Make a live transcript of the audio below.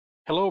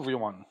Hello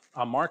everyone,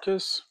 I'm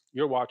Marcus.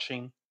 You're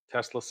watching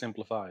Tesla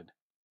Simplified,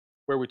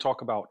 where we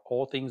talk about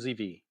all things EV.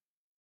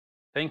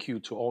 Thank you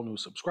to all new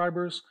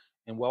subscribers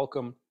and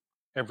welcome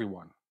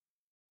everyone.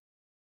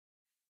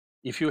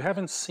 If you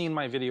haven't seen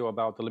my video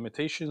about the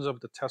limitations of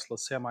the Tesla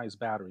Semi's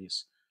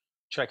batteries,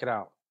 check it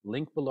out,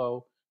 link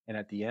below and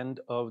at the end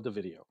of the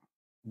video.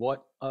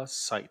 What a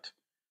sight.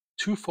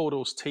 2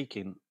 photos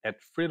taken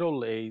at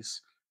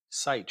Frito-Lay's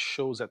site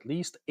shows at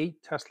least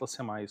 8 Tesla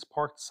Semis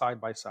parked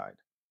side by side.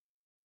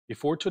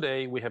 Before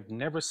today, we have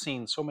never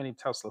seen so many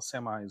Tesla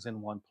semis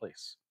in one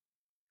place.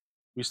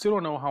 We still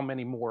don't know how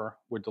many more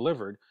were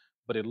delivered,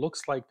 but it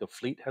looks like the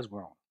fleet has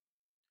grown.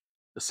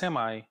 The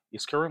Semi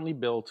is currently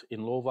built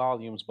in low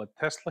volumes, but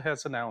Tesla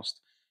has announced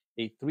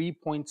a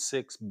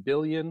 $3.6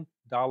 billion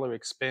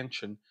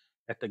expansion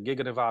at the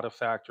Giga Nevada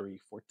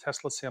factory for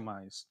Tesla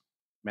Semis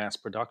mass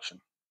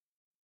production.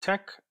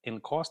 Tech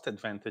and cost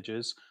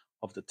advantages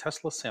of the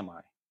Tesla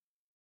Semi: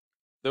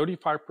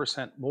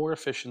 35% more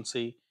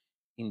efficiency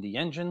in the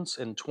engines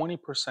and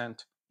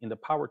 20% in the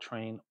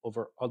powertrain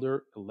over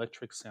other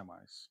electric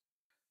semis.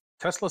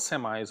 Tesla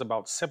Semi is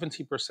about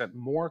 70%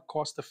 more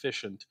cost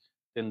efficient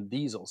than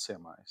diesel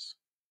semis.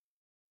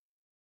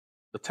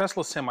 The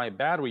Tesla Semi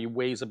battery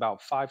weighs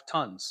about 5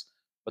 tons,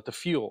 but the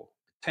fuel,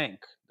 the tank,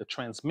 the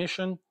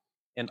transmission,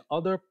 and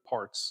other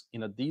parts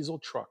in a diesel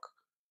truck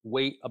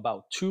weigh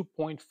about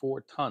 2.4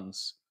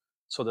 tons,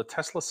 so the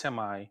Tesla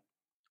Semi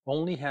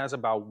only has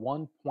about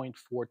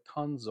 1.4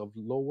 tons of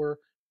lower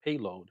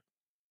payload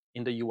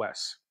in the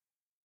US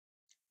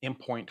and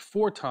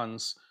 0.4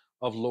 tons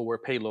of lower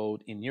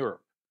payload in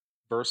Europe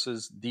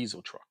versus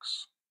diesel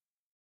trucks.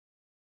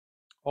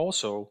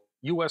 Also,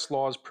 US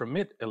laws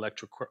permit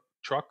electric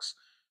trucks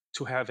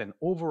to have an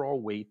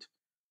overall weight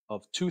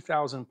of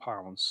 2,000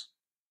 pounds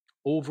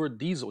over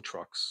diesel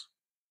trucks,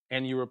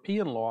 and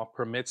European law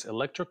permits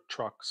electric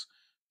trucks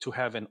to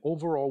have an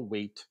overall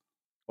weight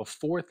of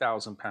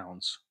 4,000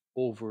 pounds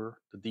over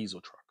the diesel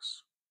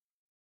trucks.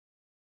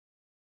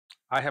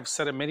 I have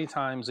said it many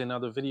times in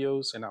other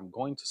videos, and I'm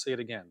going to say it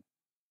again.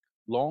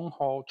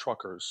 Long-haul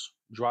truckers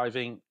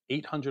driving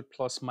 800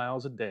 plus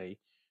miles a day,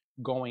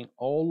 going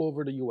all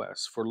over the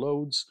US for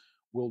loads,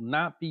 will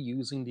not be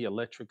using the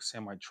electric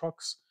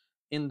semi-trucks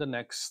in the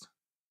next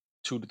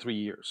 2 to 3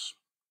 years,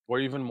 or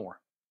even more.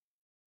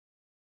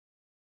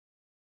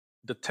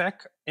 The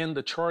tech and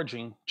the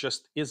charging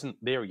just isn't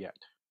there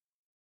yet.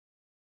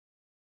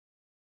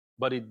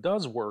 But it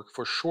does work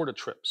for shorter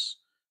trips,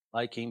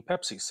 like in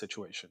Pepsi's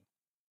situation.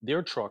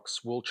 Their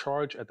trucks will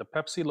charge at the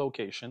Pepsi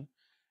location,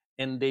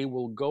 and they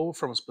will go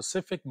from a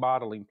specific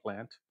bottling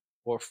plant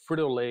or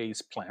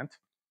Frito-Lay's plant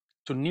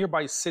to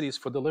nearby cities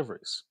for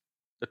deliveries.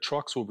 The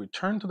trucks will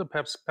return to the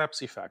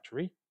Pepsi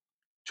factory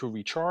to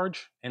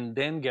recharge and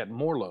then get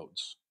more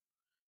loads.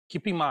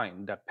 Keep in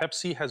mind that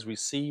Pepsi has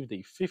received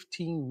a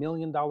 $15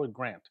 million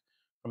grant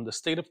from the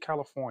state of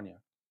California,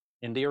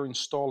 and they are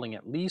installing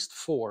at least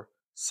 4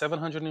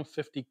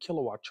 750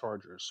 kilowatt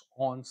chargers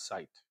on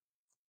site.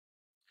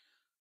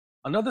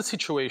 Another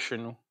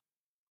situation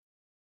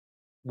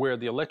where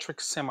the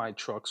electric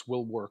semi-trucks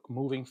will work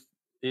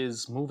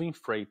is moving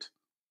freight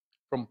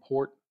from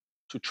port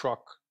to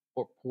truck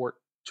or port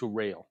to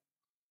rail.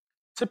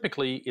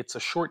 Typically, it's a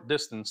short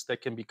distance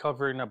that can be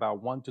covered in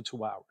about 1 to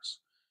 2 hours,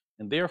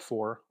 and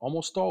therefore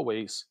almost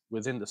always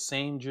within the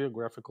same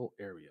geographical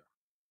area.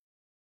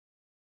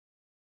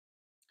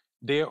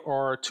 There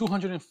are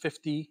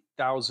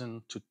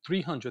 250,000 to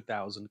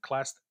 300,000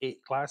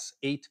 Class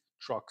 8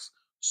 trucks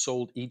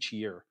sold each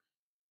year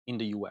in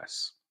the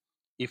US.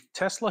 If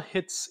Tesla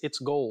hits its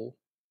goal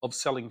of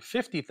selling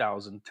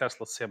 50,000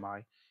 Tesla Semi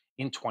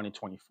in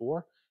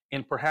 2024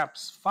 and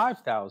perhaps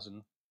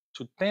 5,000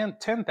 to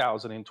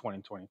 10,000 in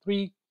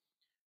 2023,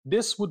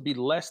 this would be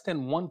less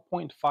than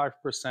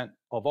 1.5%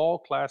 of all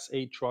Class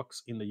 8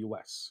 trucks in the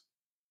US.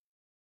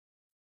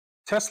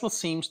 Tesla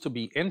seems to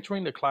be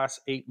entering the Class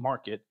 8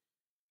 market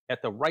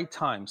at the right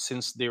time,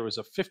 since there is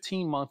a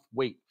 15-month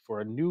wait for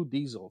a new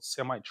diesel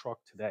semi-truck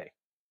today.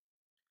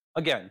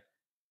 Again,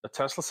 the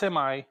Tesla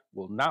Semi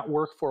will not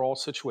work for all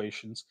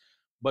situations,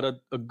 but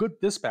a good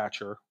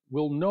dispatcher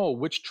will know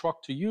which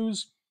truck to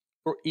use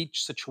for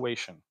each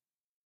situation.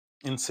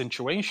 In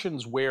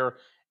situations where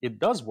it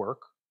does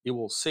work, it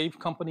will save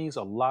companies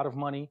a lot of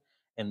money,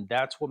 and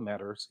that's what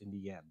matters in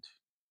the end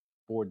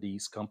for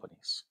these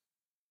companies.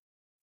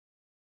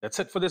 That's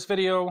it for this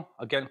video.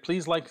 Again,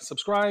 please like and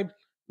subscribe.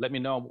 Let me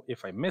know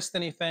if I missed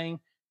anything.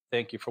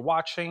 Thank you for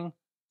watching.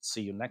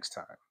 See you next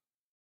time.